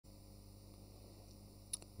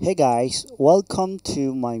Hey guys, welcome to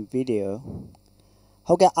my video.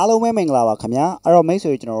 ဟုတ်ကဲ့အားလုံးပဲမင်္ဂလာပါခင်ဗျာအဲ့တော့မိတ်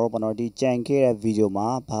ဆွေကျွန်တော်တို့ပေါ့နော်ဒီကြံခဲ့တဲ့ video မှာ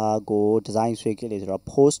ဘာကို design ဆွဲခဲ့လဲဆိုတော့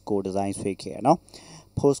post ကို design ဆွဲခဲ့ရနော်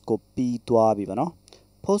post ကိုပြီးသွားပြီပေါ့နော်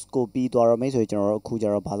post ကိုပြီးသွားတော့မိတ်ဆွေကျွန်တော်တို့အခုကျ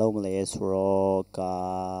တော့ဘာလုပ်မလဲဆိုတော့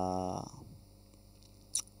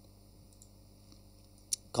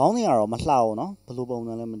ခေါင်းနေရတော့မလှအောင်နော်ဘယ်လိုပုံ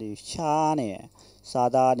စံလဲမသိဘူးရှားနေစာ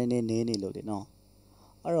သားနည်းနည်းနေလို့လေနော်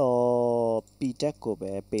အဲ့တော့ p-tag ကို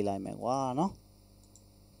ပဲပေးလိုက်မယ်ကွာနော်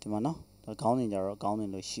ဒီမှာနော်ခေါင်းနေကြတော့ခေါင်းနေ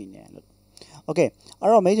လို့ရှိနေလို့ Okay အဲ့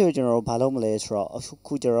တော့မိတ်ဆွေကျွန်တော်တို့ဘာလုပ်မလဲဆိုတော့အ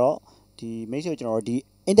ခုကျတော့ဒီမိတ်ဆွေကျွန်တော်တို့ဒီ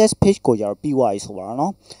index page ကိုကျတော့ py ဆိုပါတော့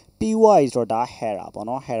နော် py ဆိုတော့ဒါ header ပေါ့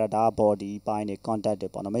နော် header ဒါ body ပိုင်းနေ content တွေ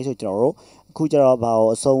ပေါ့နော်မိတ်ဆွေကျွန်တော်တို့အခုကျတော့ဘာကို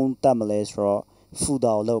အဆုံးသတ်မလဲဆိုတော့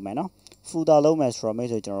footer ကိုလုပ်မယ်နော် footer လုပ်မယ်ဆိုတော့မိတ်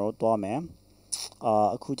ဆွေကျွန်တော်တို့တွားမယ်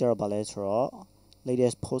အခုကျတော့ဘာလဲဆိုတော့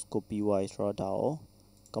latest post ကို py ဆိုတော့ဒါကို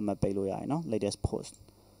comment ပေးလို့ရရင်နော် latest post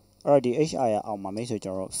အဲ့တော့ဒီ hi ရအောင်မှာမိတ်ဆွေ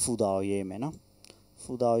ကျွန်တော်တို့ footer ကိုရေးမယ်နော်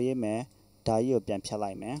footer ကိုရေးမယ်ဒါကြီးကိုပြန်ဖြတ်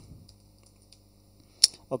လိုက်မယ်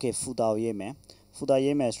okay footer ကိုရေးမယ် footer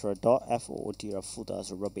ရေးမယ်ဆိုတော့ .foot ရ footer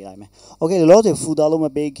ဆိုတော့ပေးလိုက်မယ် okay လောလောဆယ် footer လို့မ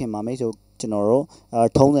ပေးခင်မှာမိတ်ဆွေကျွန်တော်တို့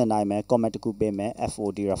ထုံးစံတိုင်းမယ် comment တစ်ခုပေးမယ်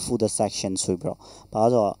foot ရ footer section ဆိုပြီးတော့ဘာ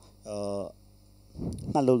လို့ဆိုတော့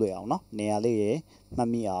မှတ်လို့ရအောင်နော်နေရာလေးရေမှတ်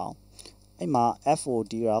မိအောင်အဲ့မှာ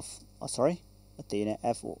foot ရ sorry အသေးနဲ့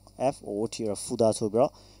foot ရ footer ဆိုပြီး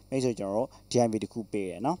တော့မိတ်ဆွေကျွန်တော်တို့ div တစ်ခုပေး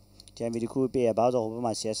ရနော် div တစ်ခုပေးရဘာလို့ဆိုဟိုဘက်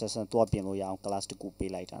မှာ css နဲ့တွားပြင်လို့ရအောင် class တစ်ခု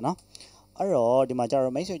ပေးလိုက်တာနော်အဲ့တော့ဒီမှာကျ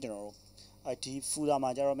တော့မိတ်ဆွေကျွန်တော်တို့ဒီ footer မှာ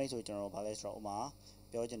ကျတော့မိတ်ဆွေကျွန်တော်တို့ဗာလဲဆိုတော့ဥမာ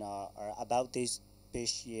ပြောချင်တာ about this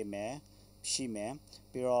page ရေးမယ်ရှိမယ်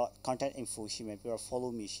ပြီးတော့ contact info ရှိမယ်ပြီးတော့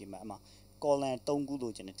follow me ရှိမယ်အမှ column 3ခု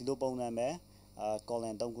လိုချင်တယ်ဒီလိုပုံစံပဲ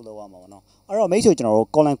column 3ခုလောက်ရမှာပေါ့နော်အဲ့တော့မိတ်ဆွေကျွန်တော်တို့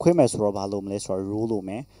column ခွဲမယ်ဆိုတော့ဘာလုပ်မလဲဆိုတော့ row လို့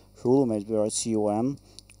မယ်ပြီးတော့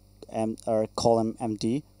column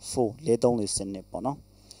empty 4လေး3လေးစနစ်ပေါ့နော်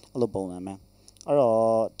အဲ့လိုပုံစံမယ်အဲ့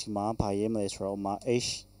တော့ဒီမှာဘာရေးမလဲဆိုတော့ဥမာ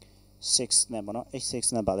h6 နဲ့ပေါ့နော် h6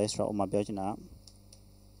 နဲ့ဘာလဲဆိုတော့ဥမာပြောချင်တာ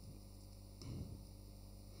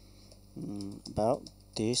about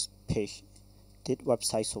this page this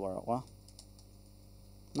website ဆိုတော့ကွာ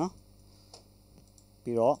နော်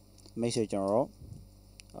ပြီးတော့မိတ်ဆွေကျွန်တော်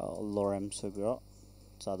တို့ lorem ဆိုပြီးတော့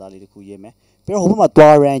စာသားလေးတစ်ခုရေးမယ်ပြီးတော့ဟိုဘက်မှာ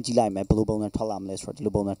တွား run ကြည့်လိုက်မယ်ဘယ်လိုပုံစံထွက်လာမလဲဆိုတော့ဒီ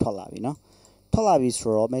လိုပုံစံထွက်လာပြီနော်ထွက်လာပြီ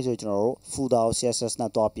ဆိုတော့မိတ်ဆွေကျွန်တော်တို့ footer ကို css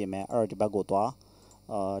နဲ့တွားပြင်မယ်အဲ့တော့ဒီဘက်ကိုတွား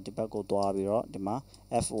ဒီဘက်ကိုတွားပြီးတော့ဒီမှာ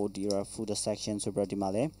foot ရ footer section ဆိုပြီးတော့ဒီမှာ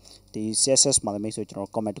လေဒီ css မှာလည်းမိတ်ဆွေကျွန်တော်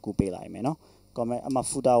comment တစ်ခုပေးလိုက်မယ်နော် comment အမှ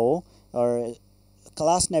footer ကို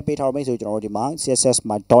class နဲ့ပေးထားတော့မိတ်ဆွေကျွန်တော်တို့ဒီမှာ css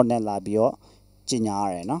မှာ dot နဲ့လာပြီးတော့ကျင်ညာရ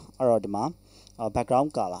တယ်နော်အဲ့တော့ဒီမှာ background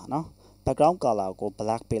color နော် background color ကို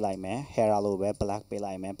black ပေးလိုက်မယ် header လို့ပဲ black ပေး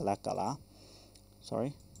လိုက်မယ် black color sorry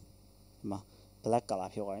ဒီမှာ black color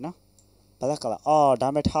ဖြစ်သွားပြီနော် black color ဒါ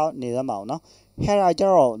မဲ့ထားနေသမှာအောင်နော် header ကျ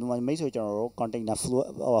တော့ဒီမှာမိတ်ဆွေကျွန်တော်တို့ container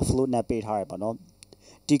float နဲ့ပေးထားရပါတော့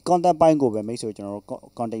ဒီ content ပိုင်းကိုပဲမိတ်ဆွေကျွန်တော်တို့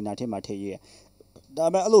container ထဲမှာထည့်ရဒါပေ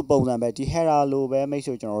မဲ့အဲ့လိုပုံစံပဲဒီ header လိုပဲမိတ်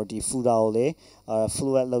ဆွေကျွန်တော်တို့ဒီ footer ကိုလေ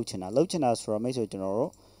float လုပ်ချင်တာဆိုတော့မိတ်ဆွေကျွန်တော်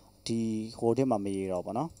တို့ဒီဟိုထဲမှာမရေးတော့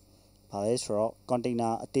ပါနော်ဘာလဲဆိုတော့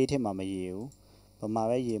container အသေးထဲမှာမရေးဘူးဘာမှ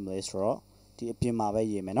ပဲရေးမလဲဆိုတော့ဒီအပြင်မှာပဲ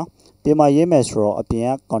ရေးမယ်နော်အပြင်မှာရေးမယ်ဆိုတော့အပြင်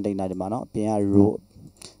က container ဒီမှာနော်အပြင်က row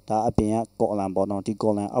ဒါအပြင်က column ပေါ့နော်ဒီ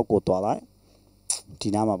column အောက်ကိုတွားလိုက်ဒီ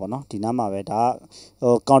နားမှာပေါ့နော်ဒီနားမှာပဲဒါ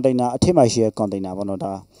container အထက်မှာရှိတဲ့ container ပေါ့နော်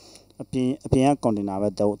ဒါအပြင်က container ပဲ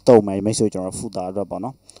တုံးမယ်မိတ်ဆွေကျွန်တော် footer အတွက်ပေါ့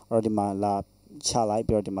နော်အဲ့တော့ဒီမှာလာချလိုက်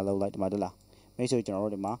ပြီးတော့ဒီမှာလောက်လိုက်ဒီမှာတို့လားမိတ်ဆွေကျွန်တော်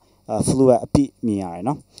တို့ဒီမှာfluid အပြည့်မြင်ရတယ်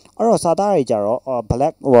နော်အဲ့တော့စာသားတွေကြတော့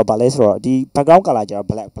black ဟိုဘာလဲဆိုတော့ဒီ background color ကြတော့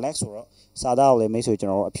black ဆိုတော့စာသားကိုလည်းမိတ်ဆွေကျွ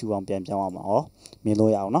န်တော်တို့အဖြူအောင်ပြန်ပြောင်းအောင်ပါဟောမြင်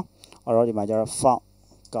လို့ရအောင်နော်အဲ့တော့ဒီမှာကြတော့ font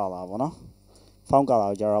color ပေါ့နော် font color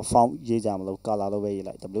ကိုကြတော့ font ရေးကြမလို့ color လို့ပဲရေး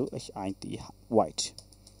လိုက် white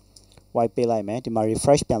white ပေးလိုက်မယ်ဒီမှာ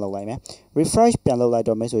refresh ပြန်လုပ်လိုက်မယ် refresh ပြန်လုပ်လိုက်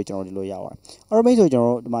တော့မိတ်ဆွေကျွန်တော်ဒီလိုရပါတယ်အဲ့တော့မိတ်ဆွေကျွန်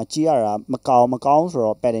တော်တို့ဒီမှာကြည့်ရတာမကောင်းဆို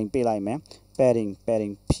တော့ padding ပေးလိုက်မယ် padding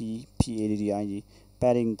padding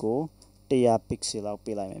ကို100 pixel လောက်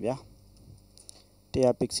ပေးလိုက်မယ်ဗျာ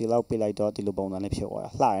100 pixel လောက်ပေးလိုက်တော့ဒီလိုပုံစံလေးဖြစ်သွားတာ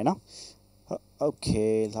လှရယ်နော်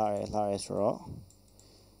okay လှရယ်ဆိုတော့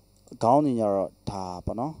ခေါင်းနေကြတော့ဒါ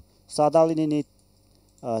ပေါ့နော်စာသားလေးနေ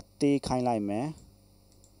တေးခိုင်းလိုက်မယ်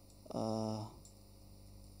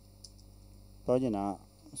ပြောချင်တာ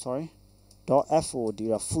sorry .foot ဒီ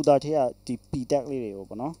footer ထဲကဒီ p-tag လေးတွေကို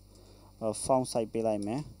ပေါ့နော်font size ပေးလိုက်မ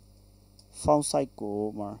ယ် font size ကို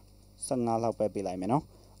15လောက်ပဲပေးလိုက်မယ်နော်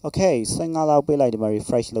okay 15လောက်ပေးလိုက်ဒီမှာ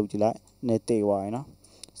refresh လုပ်ကြည့်လိုက်နေတေးသွားရယ်နော်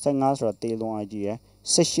15ဆိုတော့တေးလုံးအကြီးရယ်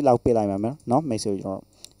18လောက်ပေးလိုက်မယ်နော်မိတ်ဆွေကျွန်တော်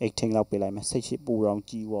18လောက်ပေးလိုက်မယ်18ပူအောင်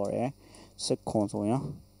ကြီးသွားရယ်19ဆိုရင်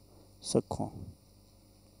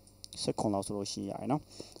19 စက်ခွန်လောက်ဆိုလို့ရှိရတယ်နော်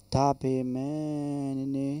ဒါပေမဲ့န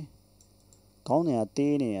ည်းနည်းခေါင်းတွေက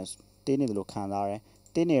တေးနေတယ်လို့ခံစားရတယ်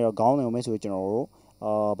တင်းနေတော့ခေါင်းတွေကိုမဲ့ဆိုကျွန်တော်တို့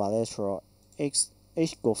ဗာလဲဆိုတော့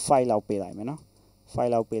h ကို5လောက်ပေးလိုက်မယ်နော်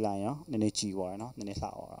5လောက်ပေးလိုက်ရင်နည်းနည်းကြီးသွားတယ်နော်နည်းနည်းလှ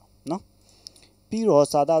သွားတာနော်ပြီးတော့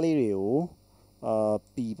စာသားလေးတွေကို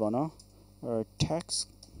p ပေါ့နော် text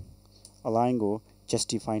align ကို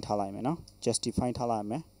justify ထားလိုက်မယ်နော် justify ထားလိုက်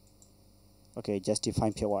မယ် okay justify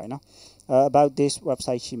ဖြစ်သွားပြီနော်about this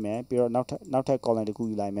website ရှိမယ်ပြီးတော့နောက်ထပ် column တစ်ခု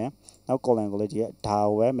ယူလိုက်မယ်နောက် column ကိုလည်းဒီဒါ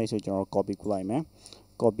ကိုပဲမဲ့ဆိုကျွန်တော် copy ကူးလိုက်မယ်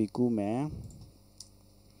copy ကူးမ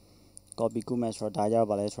ယ်ဆိုတော့ဒါကြတော့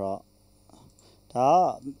ဗာလဲဆိုတော့ဒါ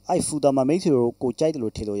အဲ့ footer မှာ make ကိုကြိုက်တယ်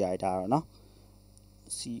လို့ထည့်လို့ရတယ်ဒါတော့နော်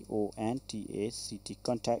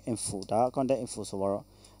contact info ဒါ contact info ဆိုတော့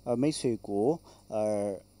make ကို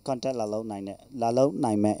contact လာလုပ်နိုင်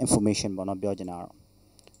မဲ့ information ပေါ့နော်ပြောချင်တာတော့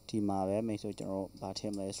ဒီမှာပဲ make ကျွန်တော်ဗာထ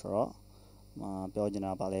ည့်မလဲဆိုတော့ပြောချင်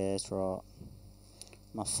တာဗာလဲဆိုတော့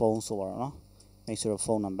phone ဆိုတော့နော် make ဆိုတော့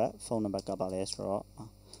phone number ကဗာလဲဆိုတော့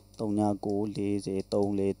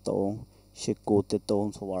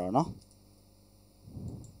399403438913ဆိုတော့နော်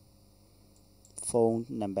phone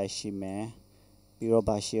number ရှိမယ်ပြီးတော့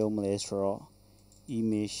ဗာရှိအောင်မလဲဆိုတော့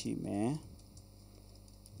email ရှိမယ်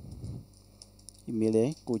email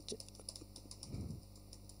လေးကို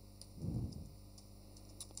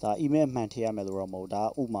ဒါ email မှန်ထည့်ရမယ်လို့တော့မဟုတ်ဒါ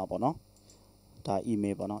ဥမာပေါ့နော်ဒါ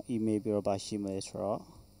email ပေါ့နော် email ပြီးတော့ဗာရှိမလဲဆိုတော့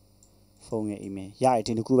ဖုန်းရဲ့ email ရတယ်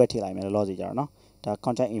ဒီတစ်ခုပဲထည့်လိုက်မယ်လောလောဆယ်ကြတော့နော်ဒါ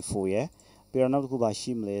contact info ရဲ့ပြီးတော့နောက်တစ်ခုပါ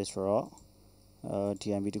ရှိမလဲဆိုတော့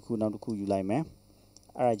DMB တစ်ခုနောက်တစ်ခုယူလိုက်မယ်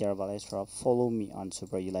အဲ့ဒါကြတော့ဗာလဲဆိုတော့ follow me on ဆို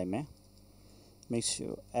ပြီးယူလိုက်မယ် make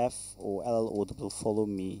sure follow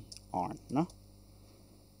me on နော်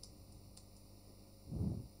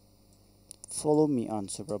follow me on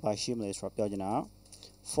ဆိုပြီးပါရှိမလဲဆိုတော့ပြောချင်တာ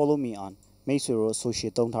follow me on make sure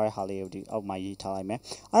social သုံးထားတဲ့ဟာလေးကိုဒီအောက်မှာရေးထားလိုက်မယ်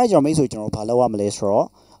အဲ့ဒါကြောင့် make sure ကျွန်တော်ဘာလုပ်ရမလဲဆိုတော့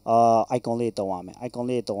icon လေးတောင်းရမယ်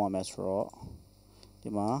ဆိုတော့ဒီ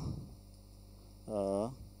မှာ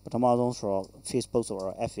ပထမဆုံးဆိုတော့ Facebook ဆို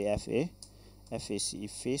တော့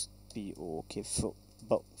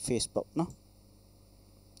Facebook နော်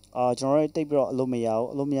ကျွန်တော်တိတ်ပြီးတော့အလုပ်မရ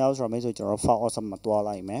ဘူးဆိုတော့ make sure ကျွန်တော် file awesome မှာတွား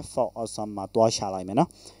လိုက်မယ် file awesome မှာတွားရှာလိုက်မယ်နော်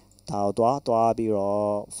ဒါကိုတွားပြီးတော့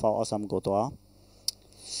file awesome ကိုတွား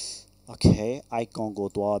okay icon ကို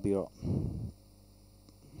တွားပြီးတော့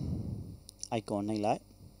icon နှိပ်လိုက်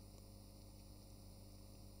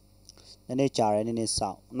နည်းနည်းကြာတယ်နည်းနည်း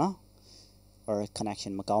စောင့်နော် or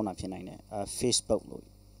connection မကောင်းတာဖြစ်နိုင်တယ်Facebook လို့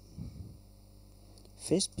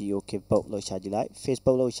Facebook လို့ရှာကြည့်လိုက်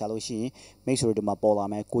Facebook လို့ရှာလို့ရှိရင် make sure ဒီမှာပေါ်လာ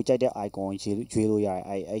မယ်ကိုကြိုက်တဲ့ icon ရွေးလို့ရတယ်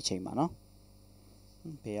အဲ့ချိန်မှာနော်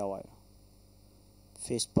ဖေးရောက်သွားပြီ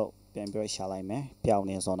Facebook ပြန်ပြီးရှာလိုက်မယ်ပြောင်း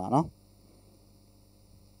နေဆိုတာနော်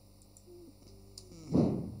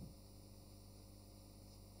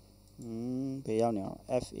ဖေးရောက်နေအောင်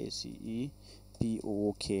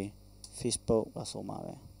FACEBOOK Facebook အဆုံးပါ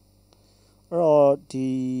ပဲအဲ့တော့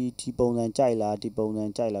ဒီပုံစံကြိုက်လားကို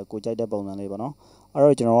ကြိုက်တဲ့ပုံစံလေးပေါ့နော်အဲ့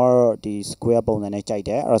တော့ကျွန်တော်ကတော့ဒီ square ပုံစံနဲ့ကြိုက်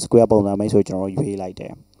တယ်အဲ့တော့ square ပုံစံမိတ်ဆိုကျွန်တော်ရွေးလိုက်တ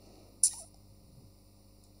ယ်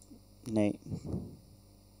နေ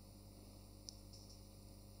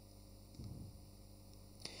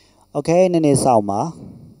okay နည်းနည်းစောင့်ပါ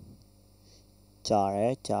ကြာတ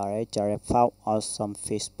ယ် file awesome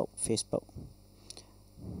Facebook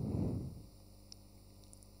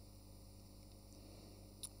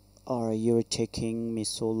or you're taking me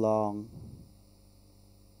so long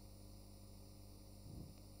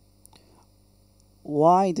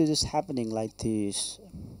why this is happening like this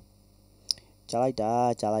ကြာလိုက်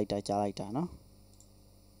တာနော်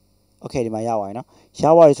okay ဒီမှာရပါတယ်နော်ရ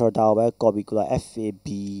ပါတယ်ဆိုတော့ဒါကိုပဲ copy ကူလာ FAB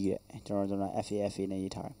တဲ့ကျွန်တော် FA နဲ့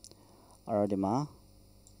ရေးထားတယ်အဲ့တော့ဒီမှာ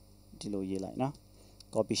ဒီလိုရေးလိုက်နော်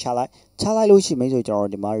copy ချလိုက်လို့ရှိမှဆိုကျွန်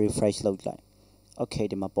တော်ဒီမှာ refresh လုပ်လိုက် okay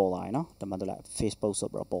ဒီမှာပေါ်လာတယ်နော်ဒီမှာတော့ Facebook ဆို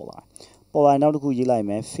ပြီးတော့ပေါ်လာနောက်တစ်ခုရေးလိုက်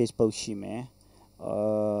မယ် Facebook ရှိမယ်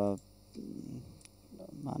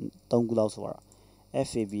3ခုလောက်ဆိုတော့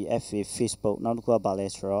FAB Facebook နောက်တစ်ခုကဘာလဲ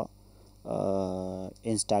ဆိုတော့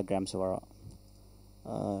Instagram ဆိုတော့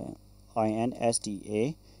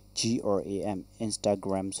INSTAGRAM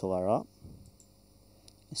Instagram ဆိုတော့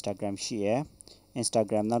Instagram ရှိရယ်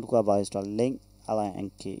Instagram နောက်တစ်ခုကဘာလဲဆိုတော့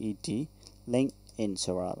LINKED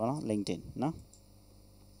ဆိုတော့နော် LinkedIn နော်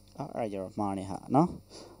အဲ့ကြတော့မှားနေဟာနော်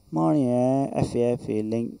မှားနေရ FAFA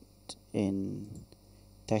LinkedIn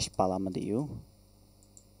dash ပါလာမသိဘူး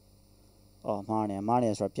မှားနေ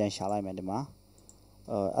ဆိုတော့ပြန်ရှာလိုက်မယ်ဒီမှာ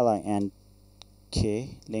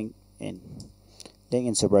LINK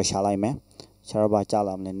LinkedIn ဆိုပြီးရှာလိုက်မယ်ရှာတော့ဘာကြာ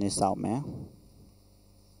လာမလဲနည်းစောင့်မယ်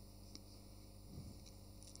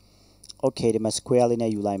okay ဒီမှာ square လေး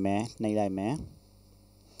နဲ့ယူလိုက်မယ်နှိပ်လိုက်မယ်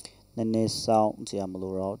nene sound jia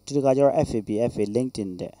mlo ti ka jor FAB FA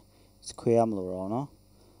LinkedIn de square mlo no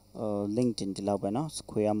LinkedIn ဒီလောက်ပဲเนาะ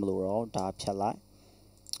square မလို့တော့ဒါဖြတ်လို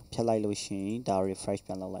က်လို့ရှိရင်ဒါ refresh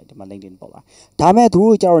ပြန်လုပ်လိုက်ဒီမှာ LinkedIn ပေါ်လာဒါမဲ့သူ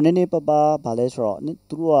တို့ကြတော့နည်းနည်းပါပါဗာလဲဆိုတော့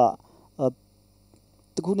သူတို့က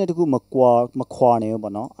တခုနဲ့တခုမခွာနေဘူး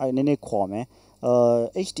ပေါ့နော်အဲ့နည်းနည်းခွာမယ်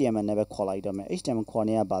HTML နဲ့ပဲခေါ်လိုက်တော့မယ် HTML ခေါ်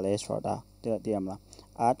နေရဗာလဲဆိုတော့ဒါသိရမလား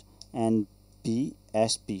add and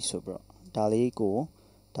bsp ဆိုပြီးတော့ဒါ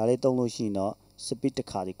လေးသုံးလို့ရှိရင်တော့ speed တစ်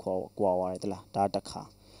ခါဒီကွာသွားတယ်တလားဒါတစ်ခါ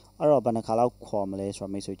အဲ့တော့ဘယ်နှခါလောက်ခေါ်မလဲဆို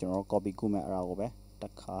တော့မိတ်ဆွေကျွန်တော် copy ကူးမယ်အဲ့ဒါကိုပဲတ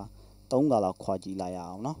စ်ခါ3ခါလောက်ခွာကြည့်လိုက်ရ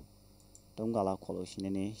အောင်နော်3ခါလောက်ခေါ်လို့ရှိရင်န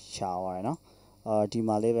ည်းနည်းရှားသွားတယ်နော်ဒီ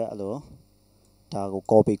မှာလေးပဲအဲ့လိုဒါကို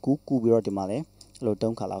copy ကူးပြီးတော့ဒီမှာလေးအဲ့လို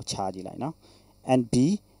3ခါလောက်ချကြည့်လိုက်နော်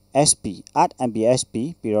nbsp add nbsp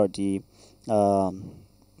ပြီးတော့ဒီ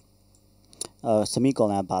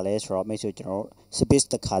semicolon ပါလဲဆိုတော့မိတ်ဆွေကျွန်တော် space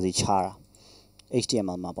တစ်ခါစီချတာ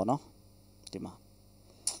HTML မှာပေါ့နော်ဒီမှာ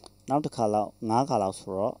နောက်တစ်ခါလောက်5ခါလောက်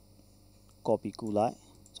ဆိုတော့ copy ကူးလိုက်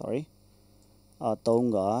sorry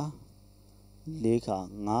 3ခါ4ခါ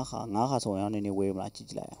5ခါဆိုရင်နည်းနည်းဝေးမလားကြည့်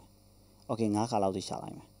လိုက်ရအောင် okay 5ခါလောက်ထိရှာလို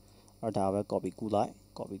က်မယ်အဲ့ဒါပဲ copy ကူးလိုက်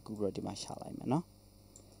ပြီးတော့ဒီမှာရှာလိုက်မယ်နော်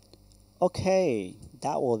okay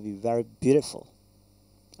that will be very beautiful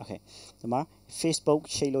okay ဒီမှာ Facebook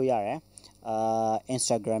ချိတ်လို့ရတယ်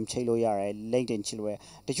Instagram ချိတ်လို့ရတယ် LinkedIn ချိတ်လို့ရတယ်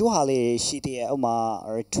တချို့ဟာလေးရှိသေးတယ်ဥပမာ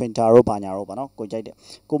Twitter တို့ဘာညာတို့ပါနော်ကိုကြိုက်တယ်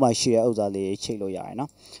ကိုမှရှိတဲ့ဥစ္စာလေးချိတ်လို့ရတယ်နော်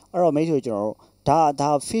အဲ့တော့မိတ်ဆွေကျွန်တော်တို့ဒါ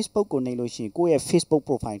Facebook ကိုနေလို့ရှိရင်ကိုယ့်ရဲ့ Facebook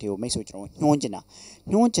profile တွေကိုမိတ်ဆွေကျွန်တော်ညွှန်းကျ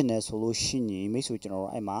င်တယ်ဆိုလို့ရှိရင်မိတ်ဆွေကျွန်တော်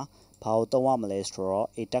တို့အဲ့မှာဘာကိုသုံးရမလဲဆိုတော့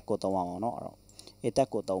A tag ကိုသုံးရမှာနော်အဲ့တော့ A tag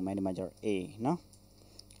ကိုသုံးမယ်ဒီမှာကျတော့ A နော်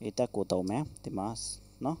A tag ကိုသုံးမယ်ဒီမှာ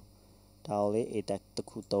နော်ဒါလေး A tag တစ်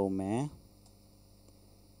ခုသုံးမယ်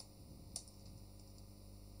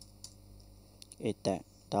A tag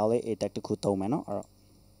ဒါလေး A tag တစ်ခုသုံးမယ်နော်အဲ့တော့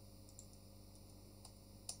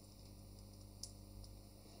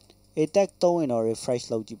A tag သုံးရင်တော့ refresh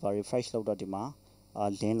လုပ်ကြည့်ပါ refresh လုပ်တော့ဒီမှာ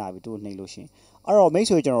လင်းလာပြီသူ့နှိပ်လို့ရှိရင်အဲ့တော့မိတ်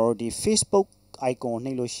ဆွေကျွန်တော်တို့ဒီ Facebook icon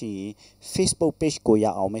နှိပ်လို့ရှိရင် Facebook page ကိုရ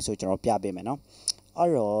အောင်မိတ်ဆွေကျွန်တော်ပြပေးမယ်နော်အဲ့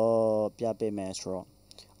တော့ပြပေးမယ်ဆိုတော့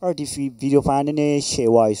အဲ့ဒီ video file နည်းနည်း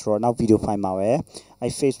share သွားပြီဆိုတော့နောက် video file မှာပဲ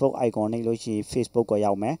အဲ့ Facebook icon နှိပ်လို့ရှိရင် Facebook ကို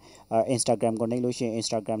ရောက်မယ်Instagram ကိုနှိပ်လို့ရှိရင်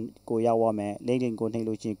Instagram ကိုရောက်သွားမယ် LinkedIn ကိုနှိပ်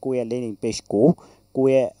လို့ရှိရင်ကိုယ့်ရဲ့ LinkedIn page ကိုယ့်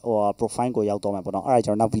ရဲ့profile ကိုရောက်တော့မယ်ပေါ့နော်အဲ့ဒါ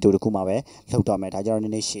ကျွန်တော်နောက် video တစ်ခုမှာပဲလုပ်တော့မယ်ဒါကြတော့န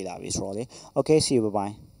ည်းနည်း share လာပြီဆိုတော့လေ okay see you bye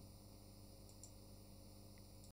bye